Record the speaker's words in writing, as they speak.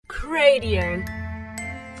Radio.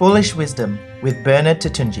 Foolish Wisdom with Bernard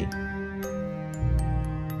Tatunji.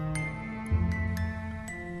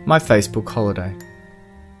 My Facebook holiday.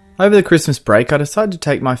 Over the Christmas break, I decided to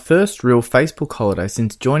take my first real Facebook holiday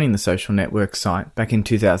since joining the social network site back in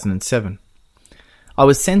 2007. I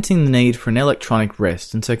was sensing the need for an electronic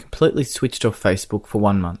rest and so completely switched off Facebook for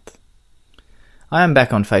 1 month. I am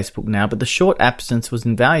back on Facebook now, but the short absence was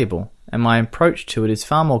invaluable, and my approach to it is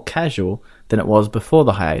far more casual than it was before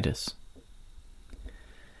the hiatus.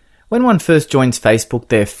 When one first joins Facebook,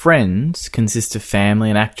 their friends consist of family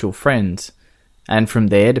and actual friends, and from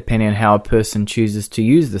there, depending on how a person chooses to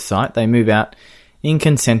use the site, they move out in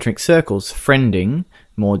concentric circles, friending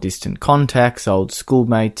more distant contacts, old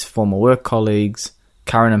schoolmates, former work colleagues,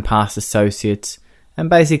 current and past associates, and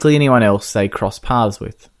basically anyone else they cross paths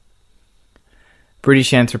with.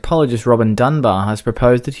 British anthropologist Robin Dunbar has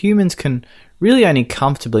proposed that humans can really only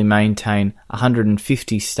comfortably maintain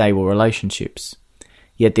 150 stable relationships.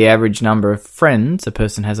 Yet the average number of friends a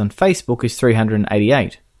person has on Facebook is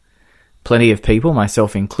 388. Plenty of people,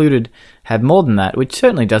 myself included, have more than that, which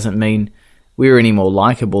certainly doesn't mean we're any more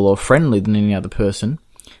likeable or friendly than any other person.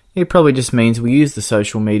 It probably just means we use the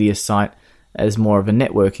social media site as more of a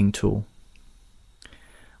networking tool.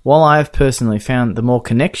 While I have personally found the more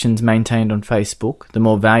connections maintained on Facebook, the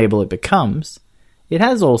more valuable it becomes, it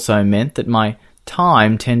has also meant that my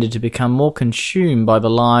time tended to become more consumed by the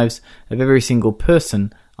lives of every single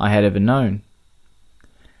person I had ever known.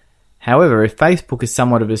 However, if Facebook is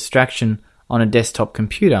somewhat of a distraction on a desktop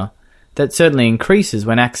computer, that certainly increases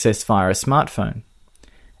when accessed via a smartphone.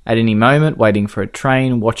 At any moment, waiting for a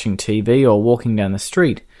train, watching TV, or walking down the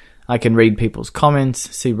street, I can read people's comments,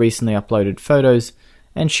 see recently uploaded photos,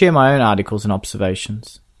 and share my own articles and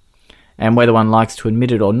observations. And whether one likes to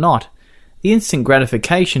admit it or not, the instant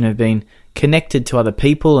gratification of being connected to other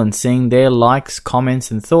people and seeing their likes,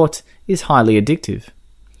 comments, and thoughts is highly addictive.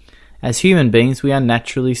 As human beings, we are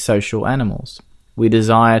naturally social animals. We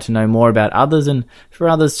desire to know more about others and for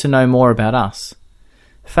others to know more about us.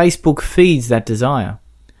 Facebook feeds that desire.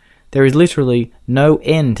 There is literally no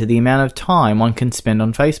end to the amount of time one can spend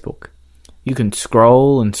on Facebook. You can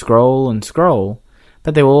scroll and scroll and scroll,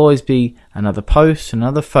 but there will always be another post,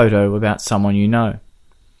 another photo about someone you know.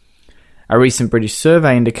 A recent British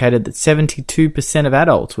survey indicated that 72% of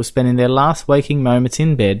adults were spending their last waking moments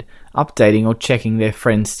in bed updating or checking their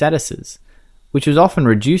friends' statuses, which was often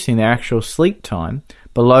reducing their actual sleep time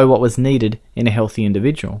below what was needed in a healthy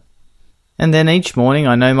individual. And then each morning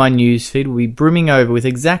I know my newsfeed will be brimming over with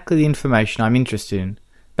exactly the information I'm interested in,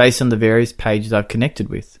 based on the various pages I've connected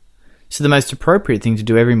with. So the most appropriate thing to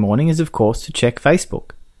do every morning is, of course, to check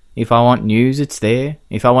Facebook. If I want news, it's there.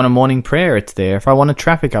 If I want a morning prayer, it's there. If I want a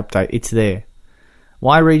traffic update, it's there.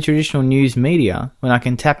 Why read traditional news media when I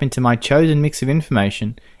can tap into my chosen mix of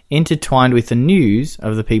information intertwined with the news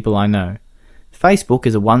of the people I know? Facebook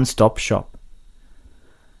is a one-stop shop.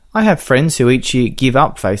 I have friends who each year give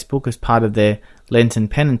up Facebook as part of their Lenten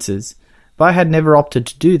penances, but I had never opted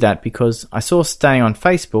to do that because I saw staying on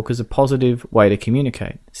Facebook as a positive way to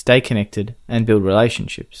communicate, stay connected, and build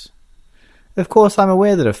relationships. Of course, I'm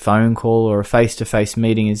aware that a phone call or a face-to-face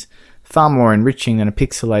meeting is far more enriching than a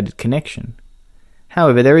pixelated connection.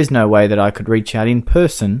 However, there is no way that I could reach out in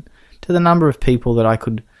person to the number of people that I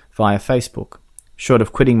could via Facebook, short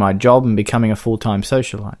of quitting my job and becoming a full-time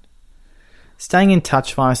socialite. Staying in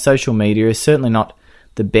touch via social media is certainly not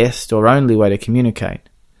the best or only way to communicate,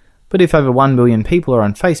 but if over 1 billion people are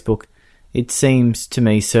on Facebook, it seems to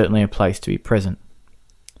me certainly a place to be present.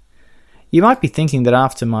 You might be thinking that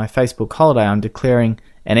after my Facebook holiday I'm declaring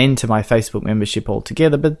an end to my Facebook membership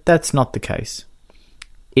altogether, but that's not the case.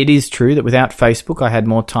 It is true that without Facebook I had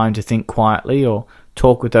more time to think quietly or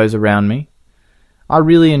talk with those around me. I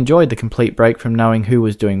really enjoyed the complete break from knowing who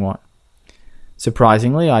was doing what.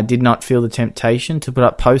 Surprisingly, I did not feel the temptation to put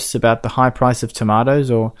up posts about the high price of tomatoes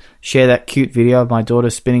or share that cute video of my daughter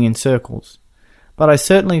spinning in circles, but I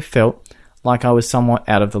certainly felt like I was somewhat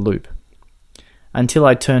out of the loop. Until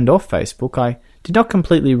I turned off Facebook, I did not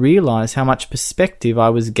completely realise how much perspective I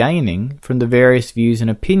was gaining from the various views and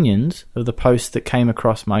opinions of the posts that came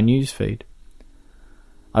across my newsfeed.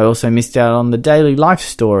 I also missed out on the daily life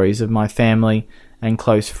stories of my family and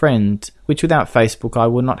close friends, which without Facebook I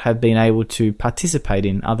would not have been able to participate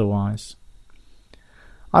in otherwise.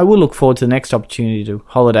 I will look forward to the next opportunity to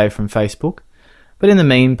holiday from Facebook, but in the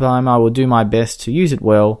meantime I will do my best to use it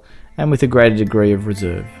well and with a greater degree of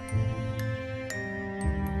reserve.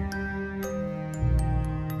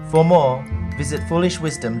 For more, visit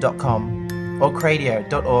foolishwisdom.com or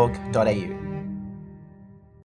cradio.org.au.